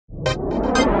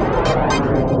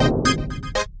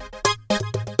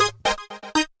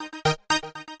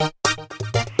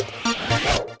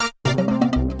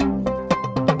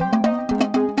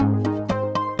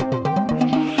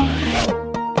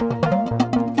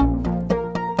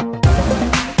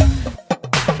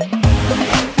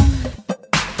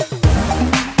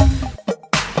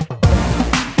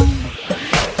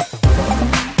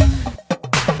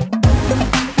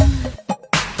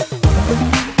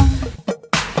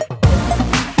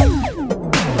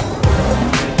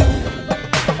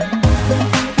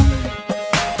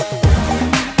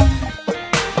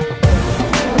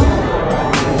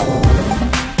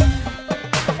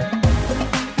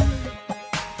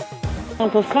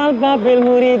Lamp Fall Babel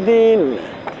Mouridine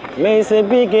may sa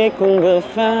bigé kunga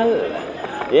Fall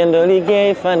yendo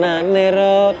liggéey fanaane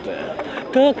root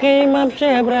kookay Maam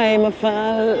Cheikh Ibrahima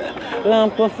Fall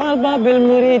Lamp Fall Babel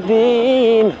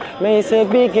Mouridine may sa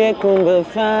bigé kunga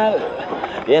Fall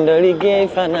yendo liggéey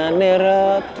fanaane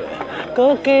root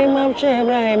kookay Maam Cheikh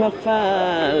Ibrahima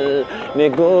Fall ne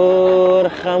góor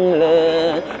xam la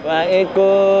waaye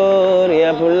góor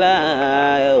yàpp la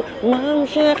Maam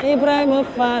Cheikh Ibrahima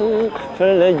Fall fa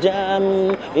la jam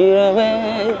irawe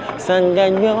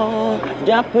sangaño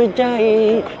jàpp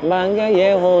jaay mbaa nga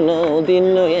yeewono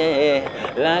dino ye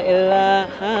la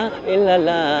ilaha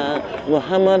illallah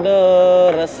Muhammadu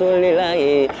Rasulillah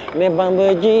ne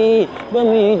Bamba ji ba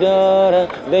muy door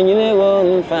dañu ne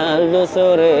woon Fall do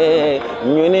sore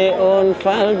ñu ne woon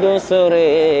Fall do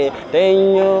sore tey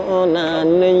ñoo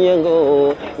naan na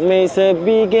yëngo may sa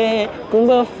bigé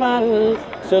Kumba Fall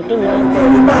surtout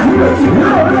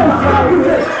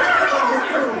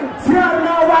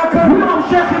Siarna waka Maam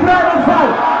Cheikh Ibrahima Fall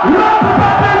Lamp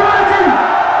Babel Mouridine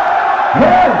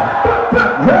hey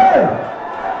hey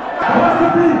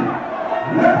wasati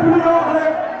lépp lu ñu wax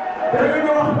rek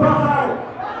dañu wax Bakhaw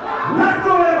let's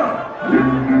go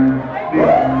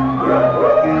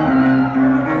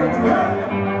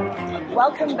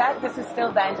Welcome back. This is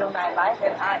still Banjo Nightlife,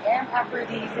 and I am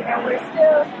Aphrodite, and we're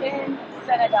still in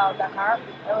Senegal, Dakar,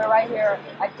 and we're right here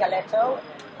at Galeto,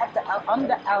 on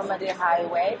the Almadir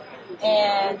Highway.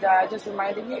 And just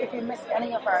reminding you, if you missed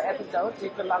any of our episodes, you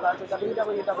can log on to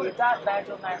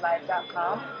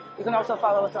www.banjonightlife.com. You can also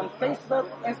follow us on Facebook,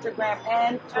 Instagram,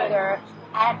 and Twitter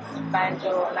at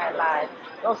Banjo Nightlife.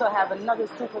 We also have another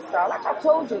superstar. Like I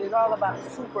told you, it's all about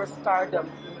superstardom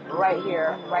right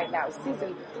here, right now.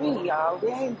 Season 3, y'all. We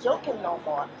ain't joking no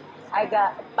more. I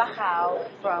got Bakhaw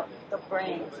from the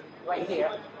Brains right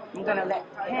here. I'm gonna let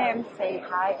him say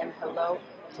hi and hello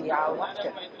to y'all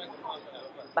watching.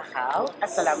 Bakhaw,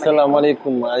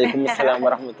 asalaamaaleykum waaleykum salaam wa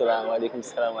rahmatulah waaleykum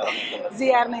salaam wa rahmatulah.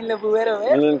 ziar nañ la bu wér a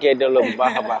wér. ñu leen koy delloo bu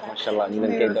baax a baax macha allah ñu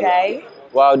leen koy delloo.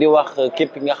 waaw di wax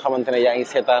képp nga xamante ne yaa ngi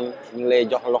seetaan ñu ngi lay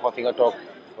jox loxo fi nga toog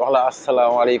wax la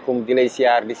asalaamaaleykum di lay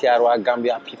siyaar di siyaar waa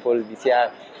Gambia people di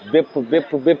siyaar bépp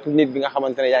nit bi nga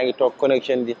xamante ne yaa ngi toog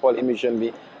connection di xool émission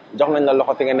bi jox nañ la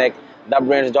loxo fi nga nekk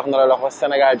Brains jox na la loxo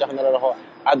Sénégal jox na la loxo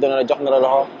àdduna jox na la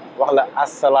loxo wax la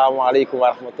asalaamaaleykum wa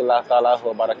rahmatulah taala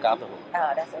wa barakaatuhu. Oh,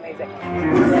 that's amazing.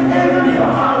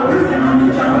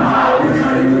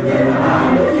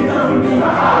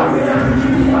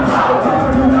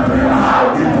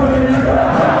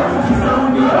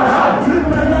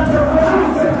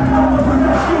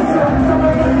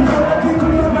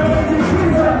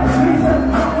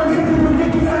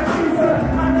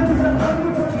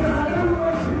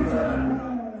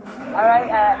 All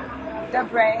right, the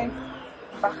Brains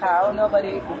Bakhaw,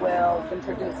 nobody will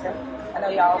introduce him. I know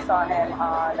y'all saw him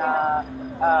on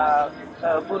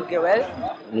Burgewell.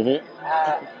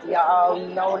 Y'all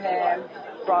know him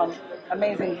from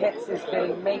amazing hits he's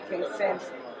been making since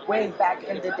way back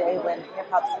in the day when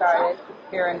hip-hop started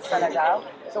here in Senegal.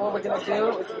 So what we're going to do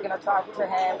is we're going to talk to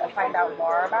him and find out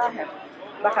more about him.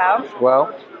 Bakhaw?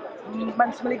 Well,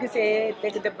 man su ma la gisee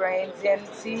dégg The Brains yéen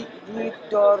si ñi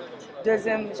door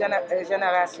deuxième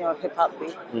génération hip hop bi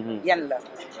yan la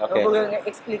ok bëgg nga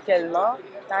expliquer ma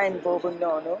time boobu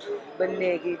noonu ba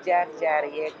léegi jaar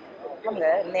yeeg xam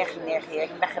nga neex yeeg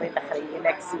naxari yi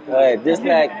nekk si ouais just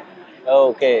like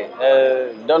ok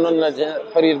doonoon na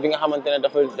période bi nga xamante ne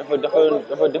dafa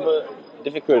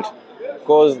difficult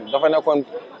cause dafa nekkoon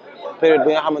période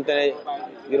bi nga xamante ne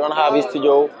you don't have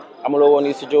studio amuloo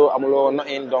woon studio amuloo woon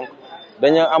nothing donc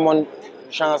dañu amoon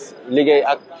chance liggéey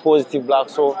ak Positive Black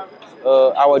so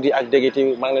Awadi ak Degiti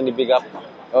maa ngi leen di big up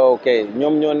ok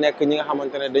ñoom ñoo nekk ñi nga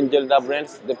xamante ne dañ jël The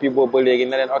Brains depuis boobu ba léegi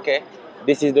ne leen ok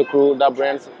this is the crew The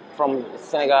Brains from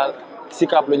Sénégal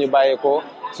Sicap la ñu bàyyeekoo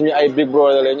suñu ay big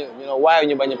brother lañu you know waaye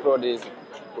ñu bañ a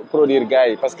produire gars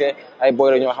yi parce que ay boy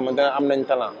la ñoo xamante ne am nañ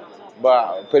talent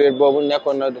ba période boobu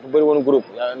nekkoon na dafa bëri woon groupe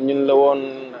ñun la woon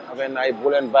affaire ay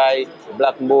Bulen Bay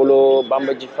Black Mbolo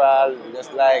Bamba Ji Fall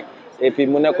just like et puis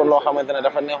mu nekkoon loo xamante ne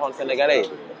dafa neexoon Sénégalais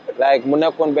like mu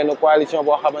nekkoon benn coalition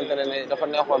boo xamante ne dafa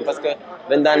neexoon parce que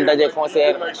dañ daan daje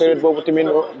concert période boobu tamit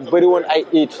bëri woon ay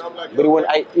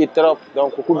hit trop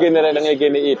donc ku génne rek da ngay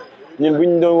génne hit ñun bu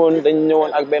ñu doon woon dañ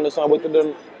ñëwoon ak benn son ba tuddoon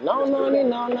non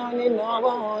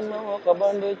ko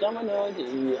band jamono ji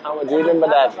xam nga di leen ba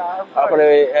daal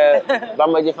après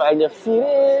Bamba Ji Fall def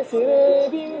siré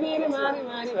bi mari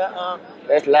ba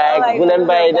it's like bu leen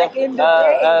bàyyi def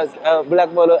Black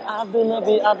Bolo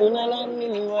aduna lan ni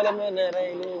wala mën a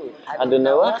rey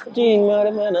aduna wax ci moo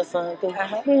la mën a sant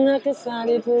bu ñàkk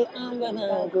sali pour am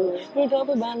banako bu topp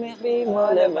bànneex bi moo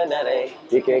la mën a rey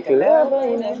ci quelque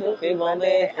bay nekk fi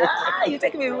bande You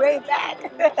take me way back.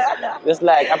 just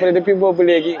like après depuis boobu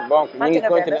léegi bon ñu ngi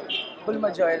continuer bul ma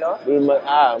jooyloo. bul ma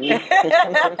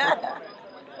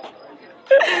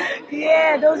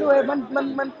yeah those were man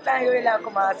temps yooyu laa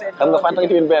commencé. xam nga fàttali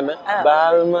tamit benn.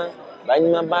 baal ma bañ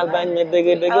ma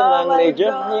dëgg maa ngi lay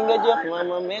jox ñi nga jox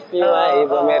ma metti waaye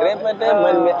ba ma répété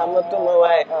man mi amatuma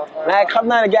waaye. nag xam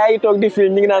naa ne gars yi toog di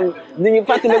film ñu ngi naan ñu ngi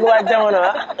fàttaliku waa jamono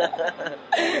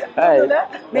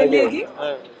mais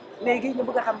léegi ñu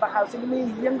bëgg a xam Bakhaw si li muy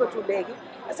yëngatu léegi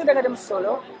est-ce que da nga dem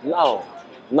solo.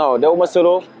 non dewuma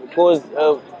solo cause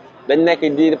dañ nekk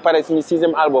di pare suñu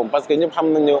 6e album parce que ñëpp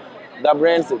xam nañu Da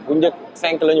Brains bu njëkk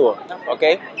 5 la ñu woon ok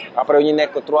après ñu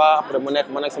nekk 3 après mu nekk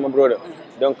man ak sama brother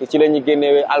donc ci la ñu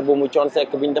génnewee albumu Thione Seck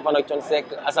bi ñu defoon ak Thione Seck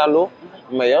Asalo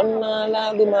mayoon naa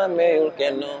laa du ma mayul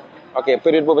kenn ok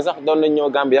période boobu sax doon nañ ñëw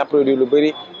Gambia produit lu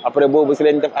bëri après boobu si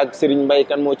lañ def ak Serigne Mbaye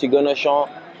kan moo ci gën a chant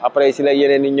après si la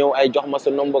yeneen ni ñëw ay jox ma sa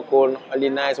number call Ali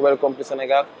Nice welcome to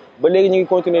Sénégal ba léegi ñu ngi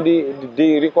continuer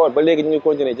di record ba léegi ñu ngi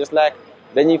continuer just like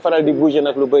dañuy faral di bouger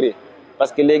nag lu bëri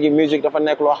parce que léegi musique dafa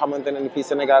nekk loo xamante ne fii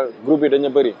Sénégal groupe yi dañu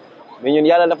bëri mais ñun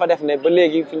yàlla dafa def ne ba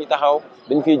léegi fi ñu taxaw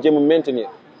dañ fiy jëm maintenir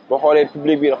boo xoolee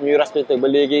public bi daf ñuy respecté ba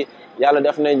léegi yàlla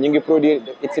def ne ñu ngi produire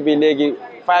it's bi léegi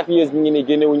 5 years ñu ngi ni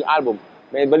génnewuñu album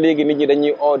mais ba léegi nit ñi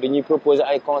dañuy dañuy proposer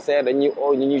ay concert dañuy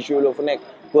ñu ñuy jouer loo fu nekk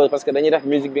parce que dañuy def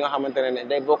musique bi nga xamante ne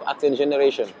day bokk ak seen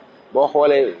génération boo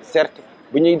xoolee certes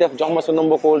bu ñuy def jox ma sa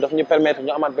number call daf ñu permettre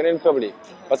ñu amaat beneen public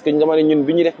parce que dama ne ñun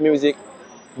bi ñuy def musique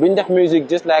buñ def musique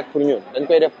just like pour ñun dañ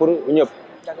koy def pour ñëpp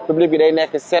public bi day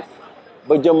nekk set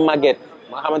ba jëm màgget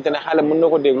nga xamante ne xale mën na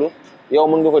ko déglu yow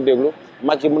mën nga ko déglu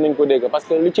mag yi mën nañ ko dégg parce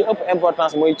que lu ci ëpp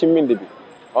importance mooy ci mbind bi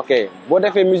ok boo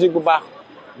defee musique bu baax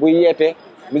buy yeete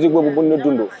musique boobu mën na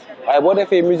dund waaye boo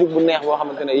defee musique bu neex boo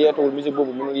xamante ne yeetuwul musique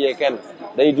boobu mënul yee kenn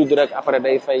day dudd rek après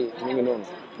day fay mi ngi noonu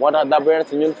moo tax Da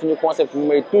Brains ñun suñu concept bi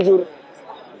mooy toujours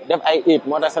def ay hit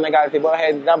moo tax Sénégal fi boo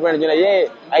waxee Da Brains ñu ne yee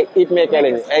ay hit maker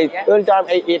lañu ay all time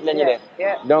ay hit la ñu def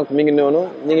donc mi ngi noonu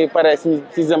ñu ngi pare suñu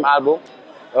 6e album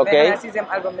ok mais 6e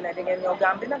album bi nag da ngeen ñëw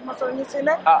Gambie nag mosoo ñu si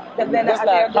nag def leen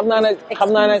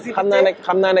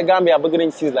xam naa ne Gambia bëgg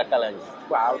nañ 6 la kalanji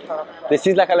waaw te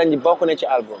 6 la kalanji bokk na ci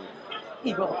album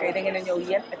i boobu kay da ngeen a ñëw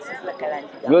yéen ak 6 la kalanji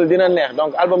loolu dina neex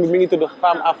donc album bi mi ngi tudd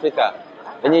Femme Africa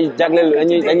dañuy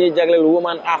jagleel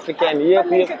woman africaine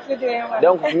yëpp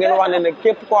donc ngeen wax ne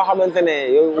képp koo xamante ne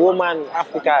yow woman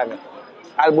africaine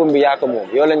album bi yaa ko moom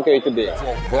yow lañ koy tuddee.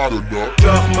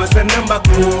 jox ma sa number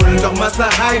cool jox ma sa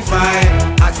high five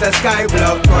ak sa sky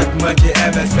block koj ma ci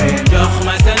MSN. jox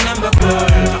ma sa number cool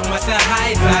jox ma sa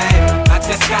high five ak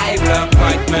sa sky block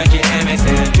koj ma ci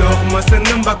MSN. jox ma sa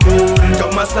number cool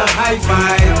jox ma sa high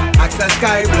five ak sa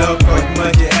sky block koj ma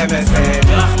ci MSN.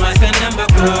 jox ma sa number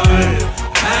cool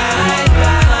high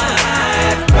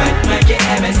five koj ma ci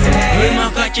MSN. bul ma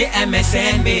ko ci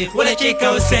MSN bi wala ci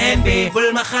kaw seen bi bul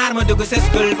ma xaar ma dugg sa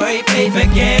school boy pay for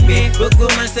game bi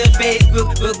bëgguma sa Facebook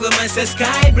bëgguma sa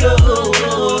sky blue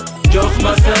jox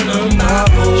ma sa number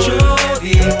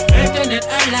shorty internet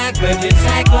I like but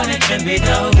inside connection bi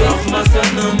daw jox ma sa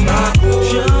number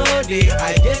shorty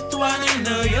I just wanna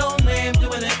know your name to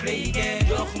wanna play game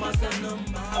jox ma sa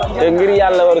number. te ngir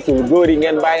yàlla war a suul góor yi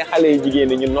ngeen bàyyi xale yu jigéen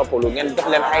ñi ñu noppalu ngeen def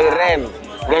leen ay reen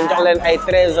ngeen jox leen ay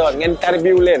trésor ngeen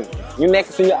tarbiw leen ñu nekk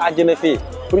suñu àjjana fii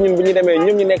pour ñun bu ñu demee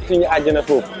ñoom ñu nekk suñu àjjana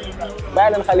foofu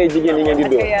bàyyi leen xale jigéen yi ngeen di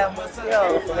dóor.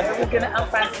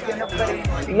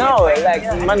 non like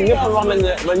man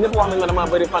ñëpp wax nañ ma damaa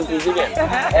bëri fan yu jigéen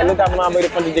et lu tax damaa bëri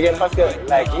fan yu jigéen parce que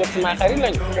like ñëpp sumay xarit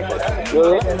lañu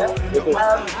loolu la.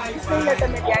 gis nañ la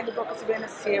tamit yaa ngi bokk si benn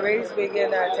series bi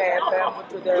gën a TFM bu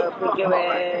tudd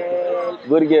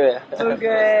Buur Géwél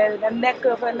nga nekk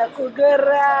fa nag ku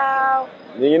gëraaw.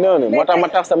 ñu ngi noonu moo tax ma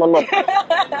taf sama nopp.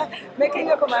 mais ki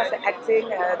nga commencé acting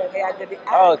da nga yàgg di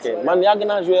ok man yàgg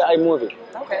naa joué ay movie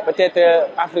peut-être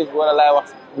Afrique wala laay wax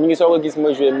ñu ngi soog a gis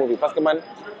ma joué movie parce que man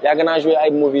yàgg naa joué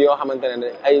ay movie yoo xamante ne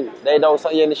ay day daw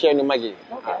sax yenn chaîne yu mag yi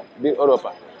biir Europe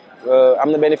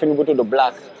am na benn film bu tudd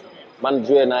Black man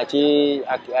joué naa ci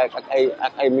ak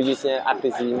ay musiciens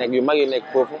artistes yi nekk yu mag yi nekk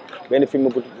foofu benn film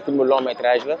long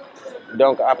métrage la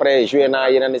donc après joué naa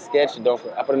yeneen sketch donc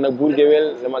après nag buur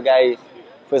géwél la ma gars yi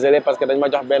fësale parce que dañ ma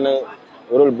jox benn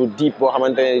rôle bu deep boo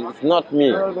xamante ne it's not me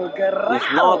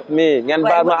it's not me ngeen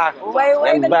baal ma àq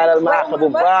ngeen baalal ma àq bu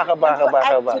baax a baax a baax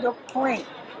a baax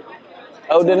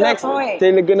aw the next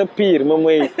tey la gën a pire moom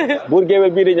mooy buur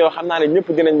géwél bii di ñëw xam naa ne ñëpp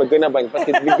dinañ ma gën a bañ parce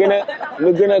que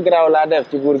lu gën a garaaw laa def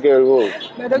ci buur géwél boobu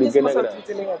lu gën a garaaw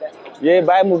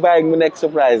yooyu bàyyi mu nekk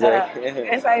surprise rek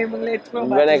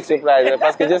mu nekk surprise rek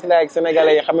parce que just like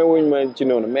sénégalais yi xamee wuñ ma ci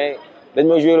noonu mais dañ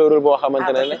ma joué le rôle boo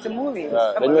xamante ne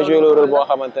waaw dañ ma joué le rôle boo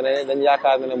xamante ne dañ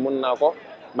yaakaar ne mun naa ko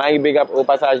maa ngi big up au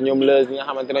passage ñoom Leuz ñi nga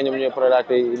xamante ne ñoom ñooy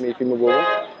producteur yi film boobu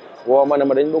woo ma ne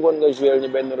ma dañ bëggoon nga joué ñu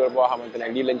benn rôle boo xamante ne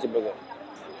lii lañ ci bëgg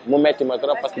mu metti ma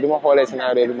trop parce que bi ma xoolee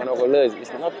scénario bi ma ne ko Leuz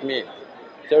it's not me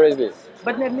seriously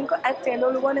but nag ni nga ko acté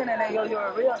loolu wane na ne yow you're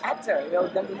a real actor yow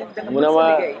da nga mu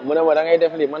ne ma da ngay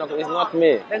def lii ma ne ko it's not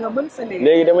me da nga mën sa liggéey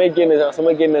léegi damay génn sax su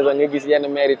ma génn sax nga gis yenn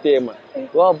maire yi téye ma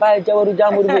waaw bàyyi jabaru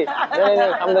jàmbur bi ne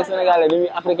xam nga sénégalais ni muy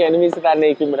africain ni muy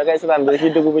seetaanee film bi da ngay seetaan ba ci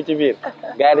dugg bi ci biir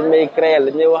gars yi dañ may créer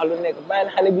dañ lay wax lu nekk bàyyil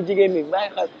xale bu jigéen bi bàyyi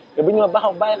xale te bu ñu ma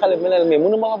baxaw bàyyi xale bi mel ne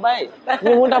mënu ma ko bàyyi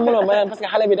mais mu tax mënoo ma parce que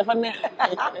xale bi dafa neex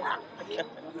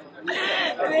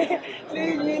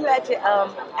léegi ñuy laajte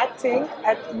acting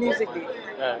ak musique bi.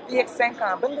 fii ak 5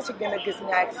 ans ban nga ci gën a gis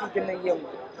ñaar si gën a yëngu.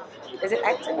 is it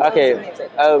acting ok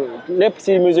lépp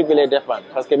si musique bi lay dépendre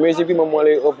parce que musique bi moom moo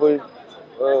lay ëpp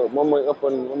moom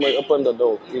mooy ëppan the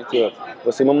door culture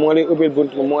parce que moom moo lay ubbil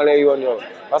bunt moom moo lay yoon yoon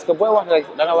parce que booy wax rek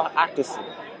da nga wax artiste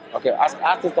ok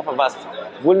artiste dafa vaste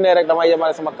bul ne rek damay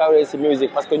yemale sama carrière si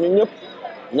musique parce que ñun ñëpp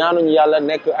ñaanuñu yàlla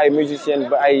nekk ay musiciens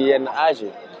ba ay yenn âge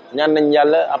ñaan nañ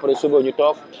yàlla après suba ñu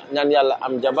toog ñaan yàlla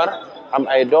am jabar am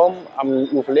ay doom am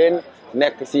uuf leen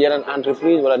nekk si yeneen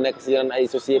entreprise wala nekk si yeneen ay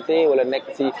société wala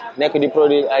nekk di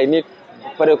produire ay nit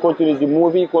pare continuer di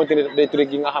movie continuer des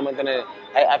trucs yi nga xamante ne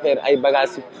ay affaire ay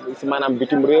bagages si maanaam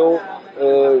bitim réew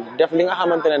def li nga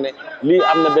xamante ne lii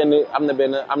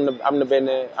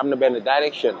am na benn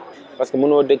direction parce que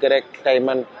mënoo dëkk rek tey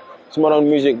man su ma doon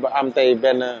musique ba am tey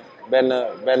benn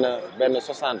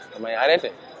 60 damay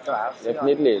arrêté waaw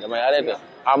definitely damay arrêté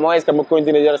à moins que ma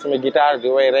continuer yor sama guitare di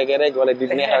woy reggae rek wala di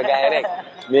neexal gars yi rek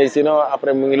mais sinon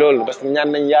après mu ngi loolu parce que ñaan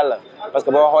nañ yàlla parce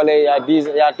que boo xoolee y a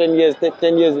 10 years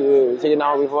si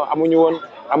ginnaaw bi foofu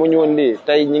amuñu woon lii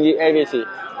tey ñu ngi investir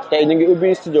tey ñu ngi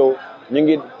ubbi studio ñu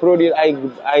ngi produire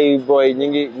ay boy ñu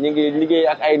ngi liggéey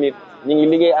ak ay nit ñu ngi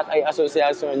liggéey ak ay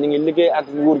association ñu ngi liggéey ak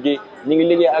nguur gi ñu ngi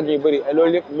liggéey ak ñu bëri et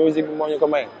loolu yëpp musique bi moo ñu ko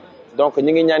may donc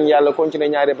ñu ngi ñaan yàlla continuer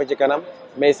ñaari ba ci kanam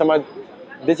mais sama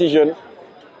décision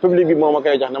public bi moo ma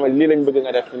koy jox na ma lii lañ bëgg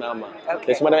nga def finalement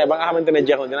te su ma demee ba nga xamante ne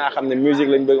jeex na dinaa xam ne musique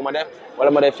lañ bëgg ma def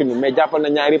wala ma def film mais jàppal na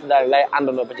ñaari yëpp daal lay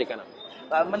àndandoo ba ci kanam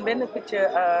waaw man benn picc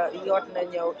yoot na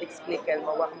ñëw expliquer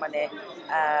ma wax ma ne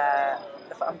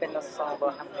dafa am benn son boo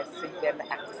xam ne suñ benn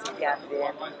artiste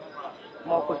gambien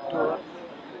moo ko tóor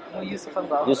muy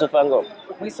Youssoufa Ngom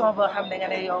muy son boo xam ne nga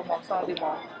ne yow moom son bi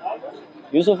moom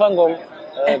Youssoufa Ngom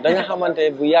daña xamante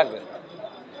bu yàgg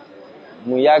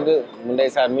mu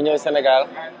ndeysaan mu ñëw Sénégal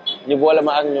ñu boole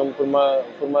ma ak ñoom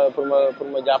pour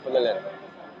ma jàppale leen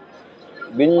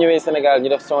bi ñu ñëwee Sénégal ñu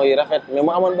def son yi rafet mais mu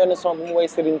amoon benn son bu mu woy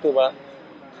Serigne Touba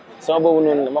son boobu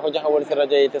noonu dama ko joxewoon si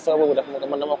rajo yi te son boobu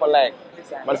man dama ko like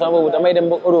man son boobu damay dem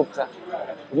ba Europe sax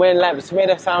bu may live su may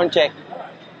def sound check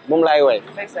moom laay woy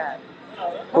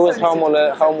cause xaw ma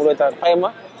la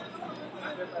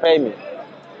fay mi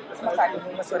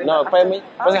non fay mi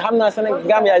parce que xam naa Sénégal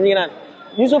Gambia ñi ngi naan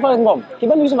Youssoufa Ngom ki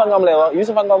ban Youssoufa Ngom lay wax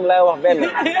Youssoufa Ngom lay wax benn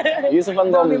Youssoufa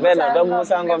Ngom benn doomu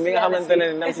Moussa Ngom bi nga xamante ne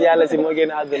nam si yàlla si moo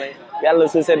génn àdduna yàlla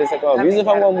su sedd sa kaw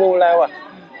Youssoufa Ngom boobu lay wax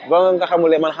ba nga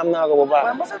xamulee man xam naa ko bu baax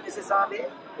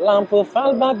lamp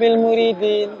fal babil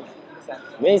muridin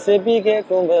mais se bige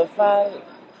kumba fal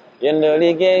yendo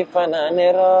liggéey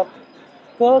fanaane root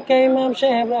ko kay maam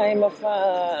Cheikh Ibrahima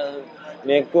Fall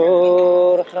ne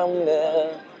góor xam nga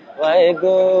waaye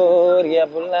góor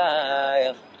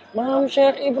yabulaay maam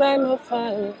Cheikh Ibrahima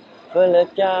Fall fële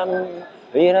caam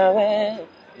rirawe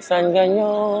sañ nga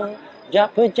ñoo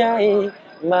jàpp jaay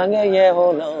maa nga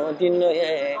yeewoo na dino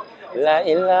ye la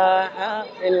ilaha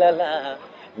illallah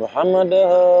muhammadu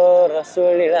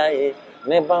rasulillah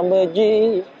ne Bamba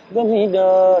ji gami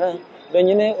doora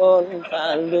dañu ne woon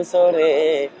Fall du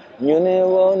sore ñu ne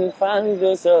woon Fall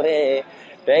du sore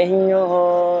tey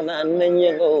ñoo naan nañ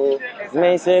yëngu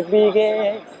mais se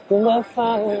bige kumba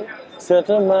Fall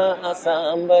Sotoma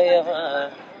asamba yawa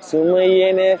suma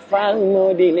yene Fall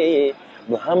moo dile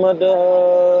Muhammadu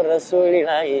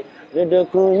Rasulillah de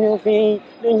dëkku ñu fi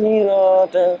dañuy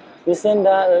roota ku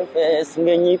sandal fees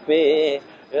nga ñippee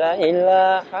la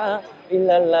ilaha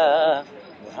illallah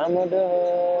Muhammadu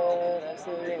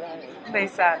Rasulullah.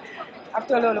 ndeysaan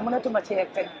after loolu mënatuma ci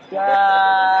yegg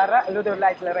dara lu dul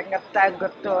laaj la rek nga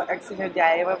tàggatoo ak suñu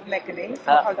jaay ba nekk nii.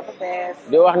 sama xol dafa bees.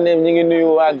 di wax ne ñu ngi nuyu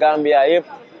waa Gambia yëpp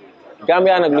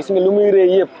Gambia nag lu muy rëy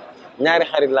yëpp ñaari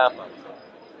xarit laa fa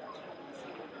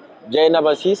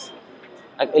Jeynaba Ciss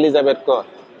ak Elizabeth Kor.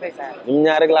 ndeysaan ñoom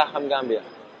ñaar rek laa xam Gambia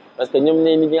parce que ñoom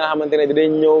ñooy nit ñi nga xamante ne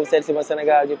dinañ ñëw seet si ma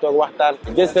Sénégal ñu toog waxtaan.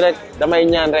 gës rek damay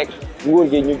ñaan rek nguur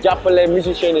gi ñu jàppale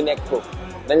musiciens yi nekk foofu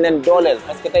dañ leen dooleel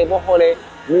parce que tey boo xoolee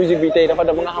musique bi tey dafa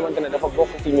dem ba nga xamante ne dafa bokk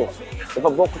ci ñun dafa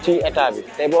bokk ci état bi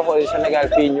tey boo xoolee Sénégal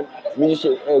fii ñu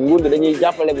musicien nguur gi dañuy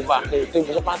jàppale bu baax te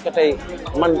je pense que tey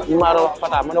man maa doon wax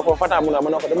Fata ma ne ko Fata mu ne ma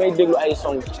ne ko damay déglu ay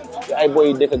song ay boy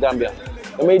yu dëkk Gambia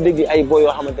damay dégg ay boy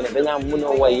yoo xamante ne dañaa mën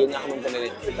a way yi nga xamante ne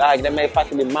daa dañ may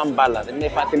fàttali Mame Balla dañ may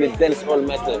fàttali Dance Hall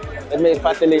Master dañ may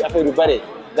fàttali affaire yu bëri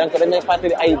donc dañ may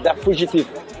fàttali ay Da Fugitif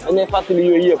dañ may fàttali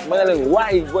yooyu yëpp ma ne leen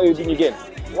waaye boy yi duñu génn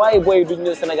waaye boy yi duñu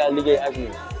ñëw Sénégal liggéey ak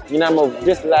ñun ñu naan ma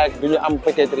just like duñu am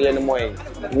peut-être yenn moyens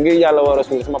ngir yàlla war a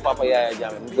suul sama papa Yaaya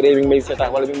Jammeh bu dee mi ngi may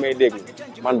seetaan wala mi ngi may dégg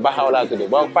man Bakhaw laa tudd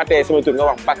boo fàttee sama tur nga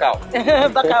wax Bakhaw.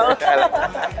 Bakhaw.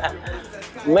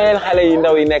 mayel xale yi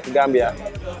ndaw yi nekk Gambia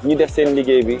ñu def seen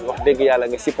liggéey bi wax dëgg yàlla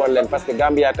nga support leen parce que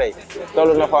Gambia tey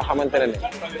toll na foo xamante ne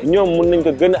ñoom mun nañ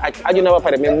ko gën a aju na ba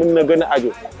pare mais mun na gën a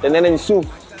aju te nee nañ suuf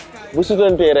bu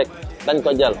sutantee rek dañ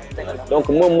ko jal donc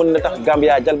moom mën na tax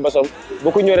Gambia jal bosom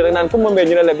bu ko ñëwee rek naan fu mu mbee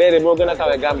ñu ne la béere moo gën a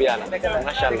kawe Gambia la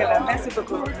macha allah. merci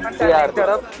beaucoup. siyaar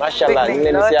macha allah ñu ngi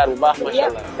leen di siyaar bu baax macha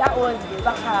allah. That was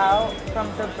Bakhaw from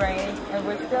the Brains and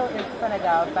we're still in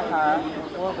Senegal, Dakar.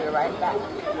 We'll be right back.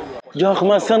 jox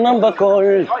ma sa number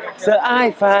call sa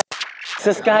iPhone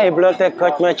sa Skyblock te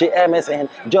coach ma ci MSN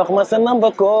jox ma sa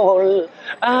number call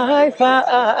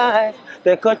iPhone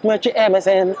te coach ma ci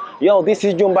MSN yo this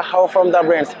is Bakhaw from the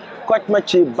Brains coach ma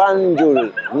ci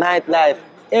Banjul nightlife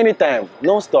anytime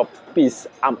non stop peace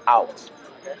I'm out.